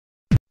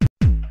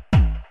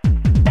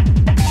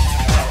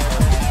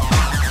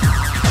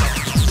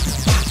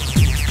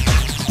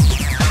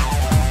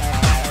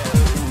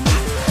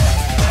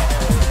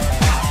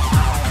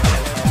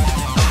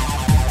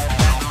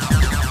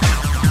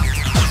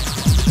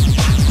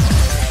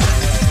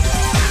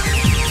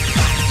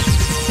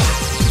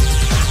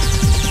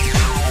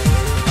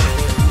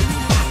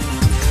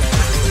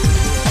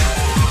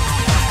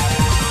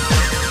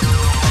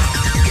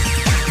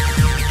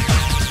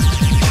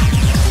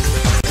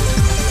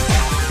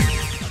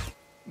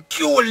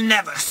You will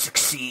never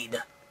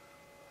succeed.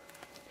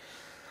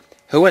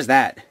 Who was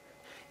that?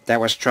 That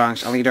was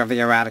Trunks, a leader of the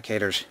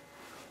Eradicators.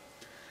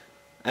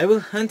 I will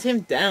hunt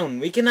him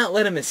down. We cannot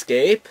let him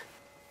escape.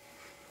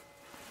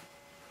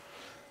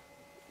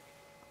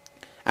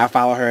 I'll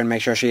follow her and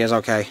make sure she is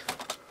okay.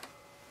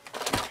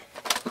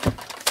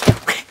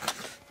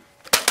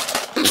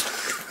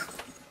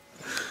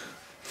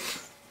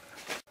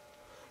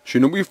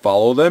 Shouldn't we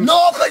follow them?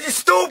 No, because you're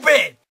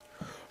stupid!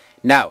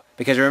 No,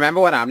 because remember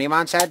what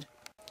Omnimon said?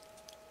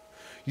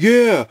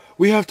 Yeah,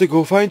 we have to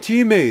go find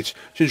teammates.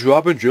 Since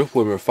Rob and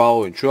Driftwood were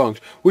following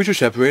Trunks, we should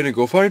separate and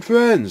go find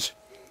friends.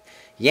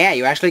 Yeah,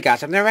 you actually got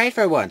something right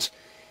for once.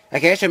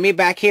 Okay, so meet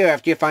back here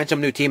after you find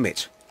some new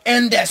teammates.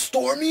 And as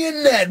Stormy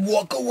and Ned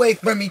walk away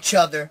from each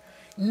other,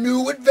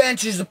 new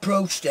adventures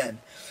approach them,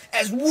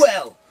 as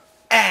well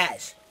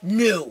as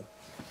new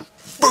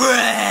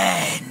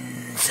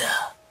friends.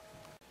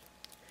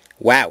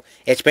 Wow,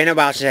 it's been a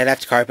while since I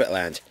left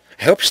Carpetland.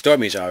 I hope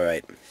Stormy's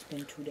alright. It's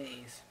been 2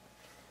 days.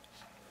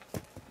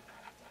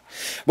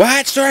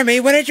 What, Stormy?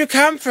 Where did you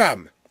come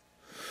from?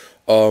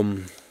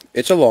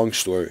 It's a long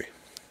story.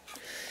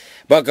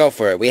 Well, go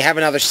for it. We have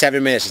another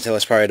 7 minutes until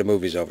this part of the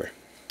movie's over.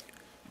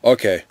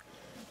 Okay.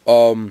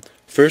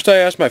 First I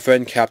asked my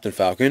friend Captain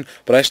Falcon,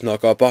 but I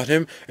snuck up on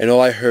him, and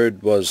all I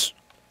heard was...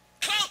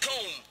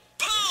 Falcon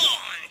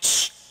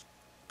Punch!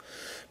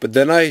 But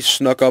then I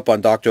snuck up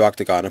on Dr.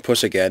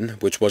 Octagonopus again,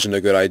 which wasn't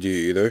a good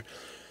idea either,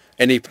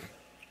 and he...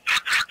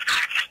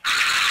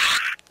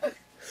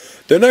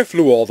 Then I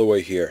flew all the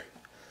way here.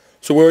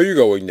 So where are you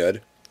going,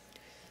 Ned?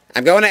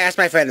 I'm going to ask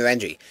my friend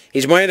Renji.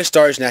 He's one of the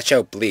stars in that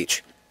show,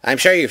 Bleach. I'm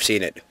sure you've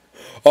seen it.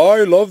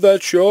 I love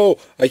that show.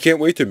 I can't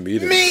wait to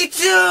meet him. Me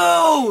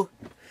too!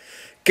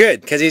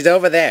 Good, because he's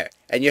over there,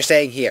 and you're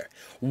staying here.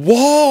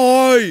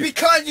 Why?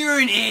 Because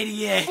you're an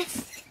idiot!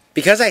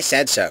 Because I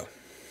said so.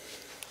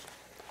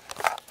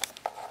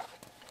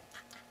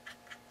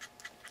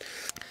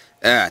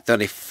 I thought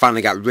they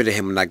finally got rid of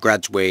him when I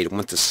graduated and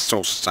went to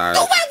Soul Society.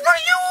 Go back for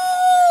you!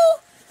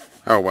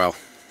 Oh well.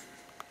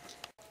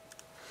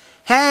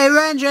 Hey,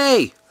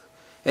 Renji!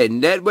 Hey,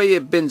 Ned, where you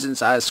been since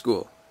high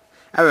school?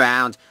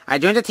 Around. I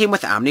joined a team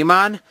with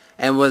Omnimon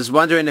and was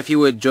wondering if you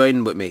would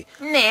join with me.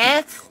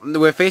 Ned?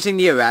 We're facing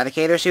the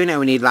Eradicator soon and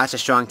we need lots of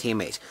strong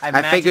teammates.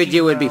 I figured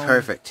you would be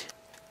perfect.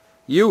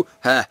 You?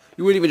 Huh,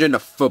 you wouldn't even join the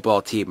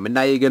football team, and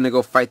now you're gonna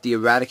go fight the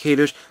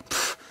Eradicators?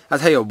 Pfft, I'll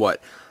tell you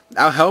what.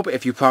 I'll help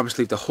if you promise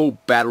to leave the whole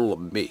battle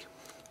of me.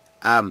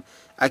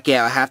 Okay,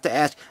 I'll have to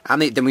ask.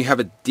 Then we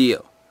have a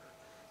deal.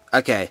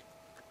 Okay.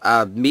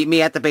 Meet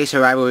me at the base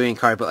of rivalry in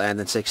Carpetland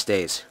in 6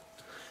 days.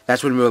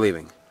 That's when we're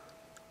leaving.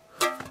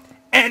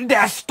 And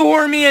as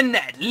Stormy and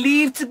Ned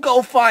leave to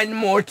go find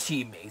more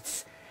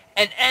teammates,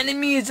 an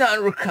enemy is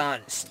on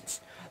reconnaissance,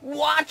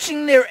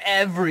 watching their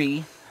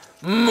every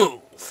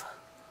move.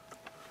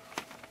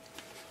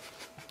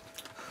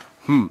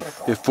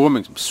 They're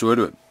forming some sort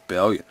of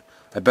rebellion.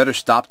 I better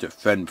stop their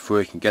friend before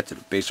he can get to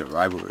the base of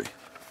rivalry.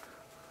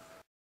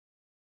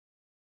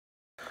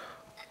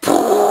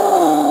 Boom!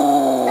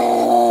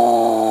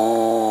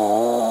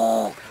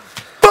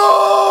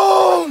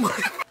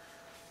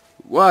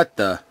 What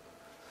the?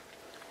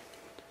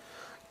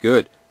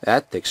 Good.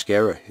 That takes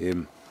care of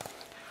him.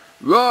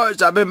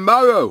 Rise, I'm in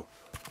Morrow!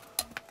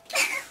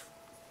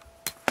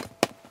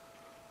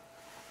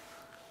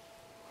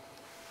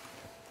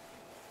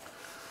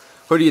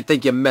 Who do you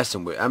think you're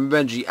messing with? I'm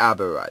Renji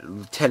Aberide,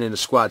 Lieutenant of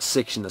Squad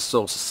 6 in the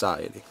Soul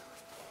Society.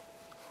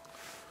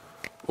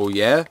 Oh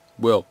yeah?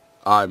 Well,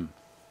 I'm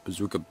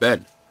Bazooka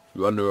Ben,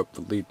 runner-up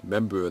the lead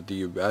member of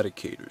the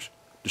Eradicators.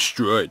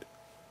 Destroyed.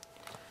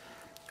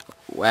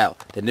 Well,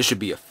 then this should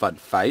be a fun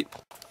fight.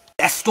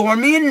 As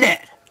Stormy and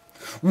Ned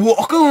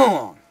walk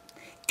along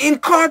in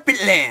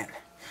Carpetland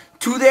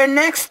to their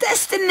next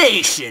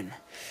destination.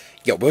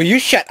 Yo, will you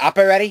shut up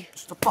already?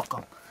 Just the fuck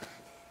up.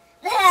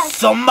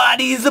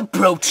 Somebody is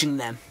approaching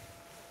them.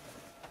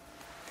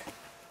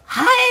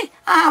 Hi,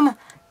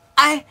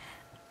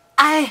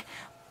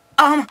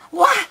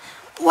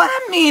 what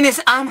I mean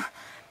is, I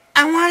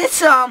wanted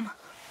some,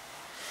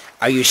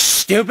 Are you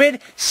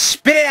stupid?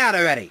 Spit it out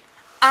already!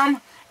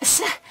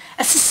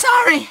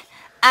 sorry,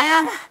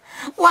 I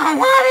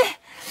wanted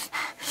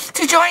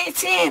to join your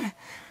team,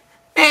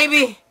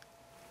 maybe.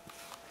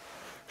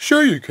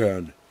 Sure you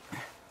can.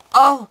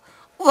 Oh,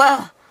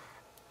 well,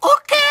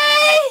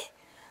 okay.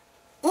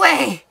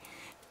 Wait,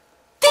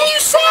 did you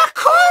say I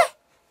could?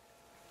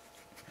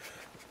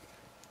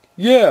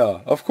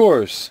 Yeah, of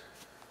course.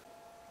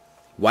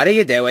 What are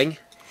you doing?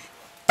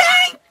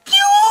 Thank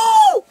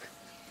you!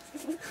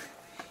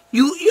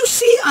 You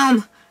see,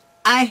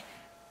 I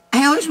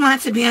always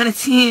wanted to be on a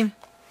team.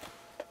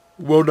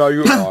 Well, now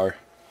you are.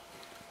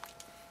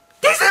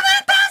 This is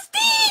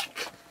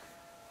fantastic!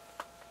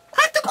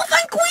 I have to go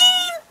find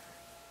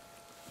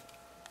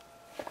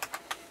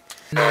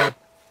Queen!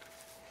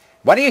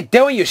 What are you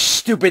doing, you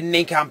stupid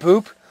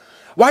nincompoop?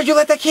 Why'd you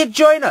let that kid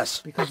join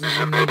us? Because he's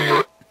an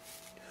idiot.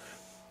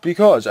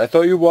 Because I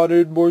thought you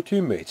wanted more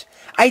teammates.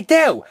 I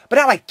do, but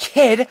not like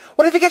kid.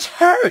 What if he gets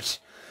hurt?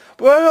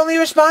 We're only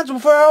responsible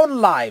for our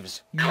own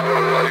lives. You're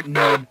right,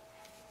 Ned.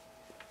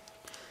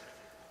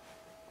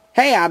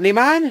 Hey,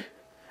 Omni-Man.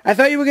 I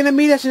thought you were going to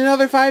meet us in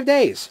another 5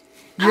 days.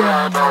 Yeah,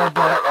 I know,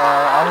 but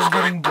I was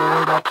getting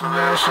bored up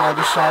there, so I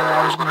decided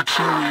I was going to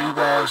chill with you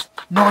guys.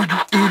 No,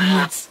 you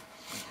idiots.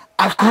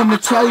 I've come to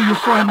tell you your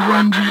friend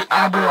Renji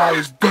Aburai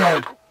is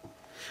dead.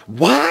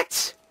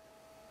 What?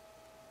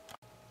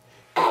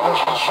 It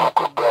was the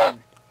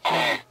Superman.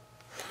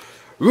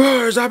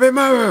 Where's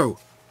Abimaru?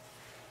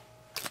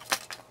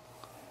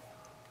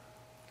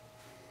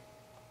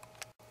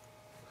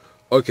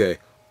 Okay,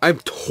 I'm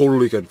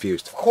totally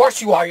confused. Of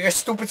course you are. You're a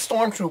stupid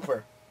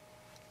stormtrooper.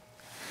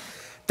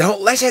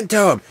 Don't listen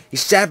to him. He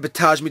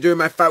sabotaged me during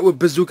my fight with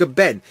Bazooka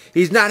Ben.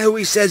 He's not who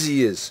he says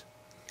he is.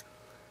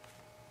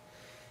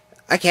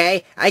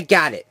 Okay, I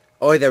got it.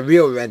 Only the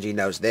real Renji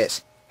knows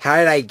this. How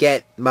did I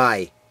get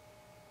my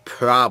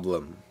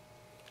problem?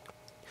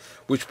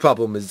 Which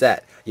problem is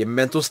that? Your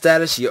mental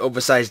status, your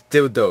oversized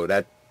dildo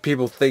that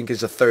people think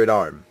is a third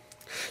arm.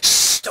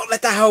 Shh! Don't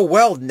let the whole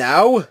world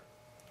know!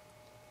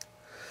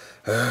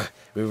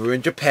 We were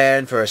in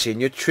Japan for our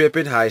senior trip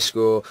in high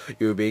school.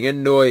 You were being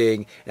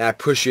annoying, and I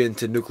pushed you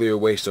into nuclear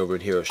waste over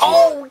in Hiroshima.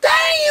 Oh,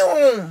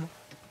 damn!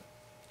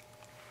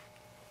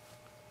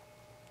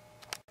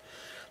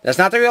 That's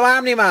not the real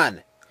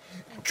Omni-Man!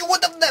 You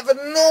would have never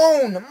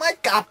known. My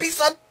copies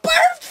are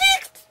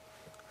perfect.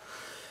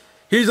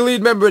 He's the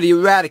lead member of the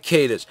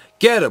Eradicators.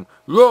 Get him!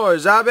 Roar,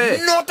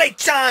 Zabe! Not a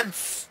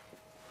chance.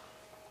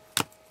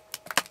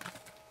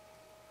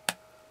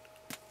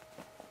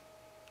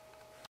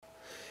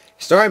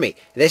 Stormy,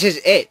 this is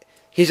it.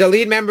 He's a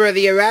lead member of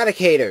the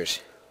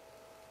Eradicators.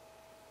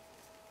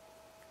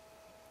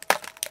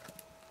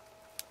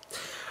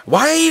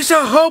 Why are you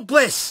so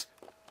hopeless?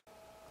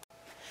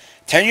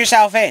 Turn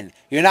yourself in.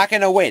 You're not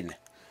gonna win.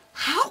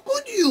 How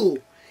could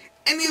you,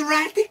 an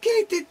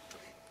eradicated,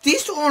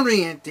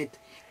 disoriented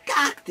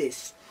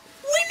cactus,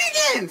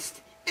 win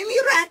against an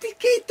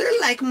eradicator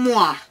like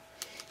moi?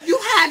 You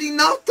had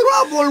enough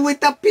trouble with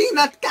the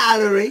peanut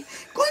gallery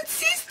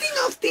consisting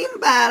of Team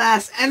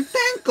Badass and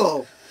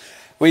Tenko.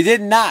 We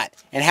did not.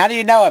 And how do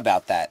you know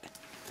about that?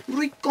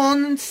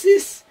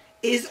 Reconnaissance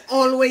is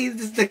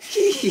always the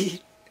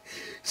key.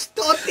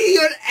 Study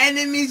your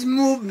enemy's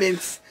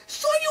movements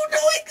so you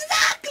know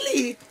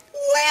exactly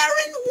where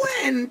and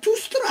when to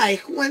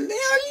strike when they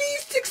are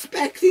least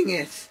expecting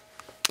it.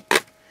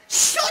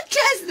 Such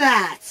as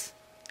that.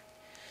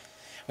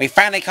 We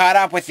finally caught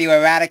up with you,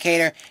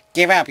 Eradicator.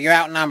 Give up, you're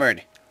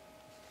outnumbered.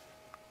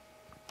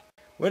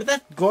 Where did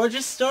that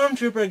gorgeous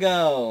stormtrooper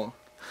go?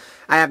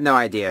 I have no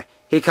idea.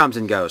 He comes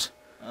and goes.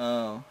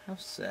 Oh, how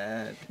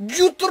sad.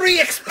 You three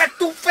expect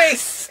to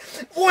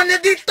face one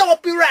of the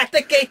top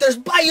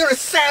eradicators by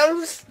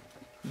yourselves?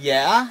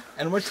 Yeah,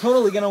 and we're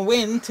totally gonna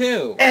win,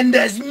 too. And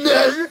as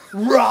Ned,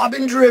 Rob,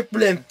 and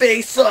Driplin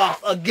face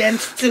off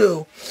against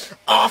two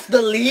of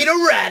the lead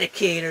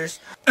eradicators.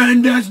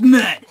 And as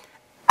Ned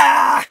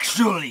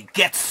actually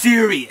gets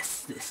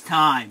serious this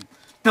time,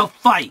 the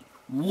fight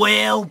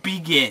will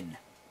begin.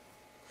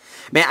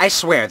 Man, I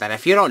swear that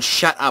if you don't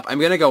shut up, I'm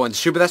gonna go in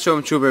SuperDeth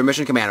Stormtrooper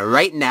Mission Command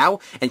right now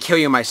and kill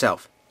you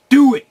myself.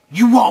 Do it.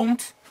 You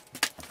won't.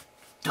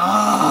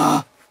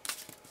 Duh.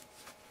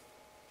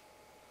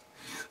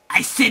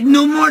 I said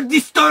no more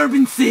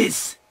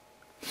disturbances.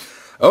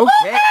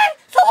 Okay.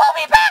 So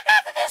we'll be back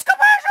after this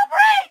commercial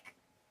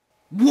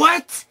break.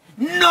 What?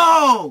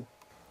 No.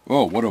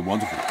 Oh, what a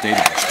wonderful day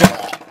to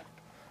start.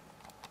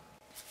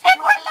 And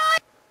we're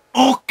live.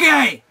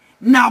 Okay.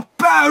 Now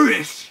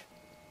perish.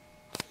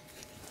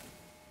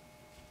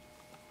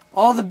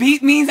 All the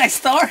beat means I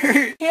start.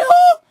 You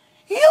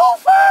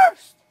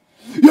first.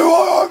 You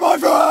are my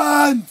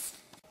friends!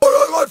 You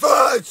are my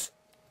friends!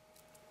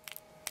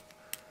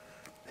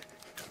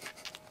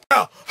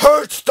 Yeah,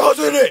 hurts,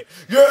 doesn't it?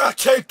 Yeah,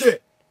 take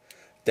it!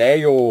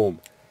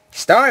 Damn.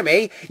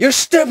 Stormy, you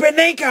stupid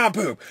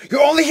nincompoop!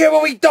 You're only here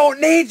when we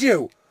don't need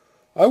you!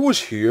 I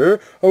was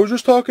here. I was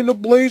just talking to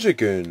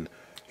Blaziken.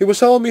 He was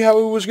telling me how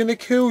he was gonna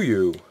kill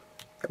you.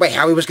 Wait,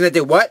 how he was gonna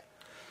do what?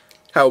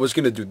 How I was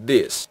gonna do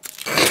this.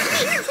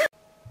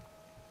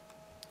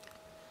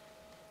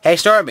 Hey,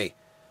 Stormy,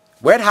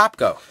 where'd Hop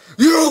go?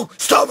 You!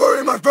 Stop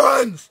hurting my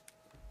friends!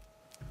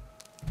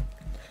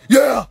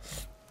 Yeah!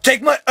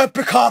 Take my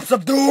epic Hops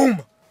of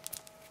Doom!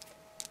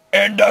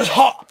 And as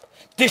Hop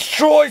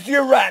destroys the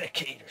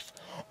Eradicators,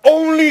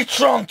 only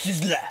Trunks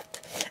is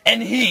left,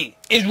 and he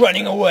is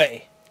running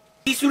away.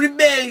 This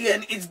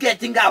rebellion is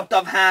getting out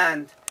of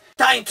hand.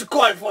 Time to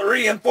call for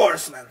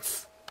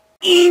reinforcements.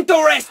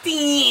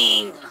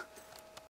 Interesting!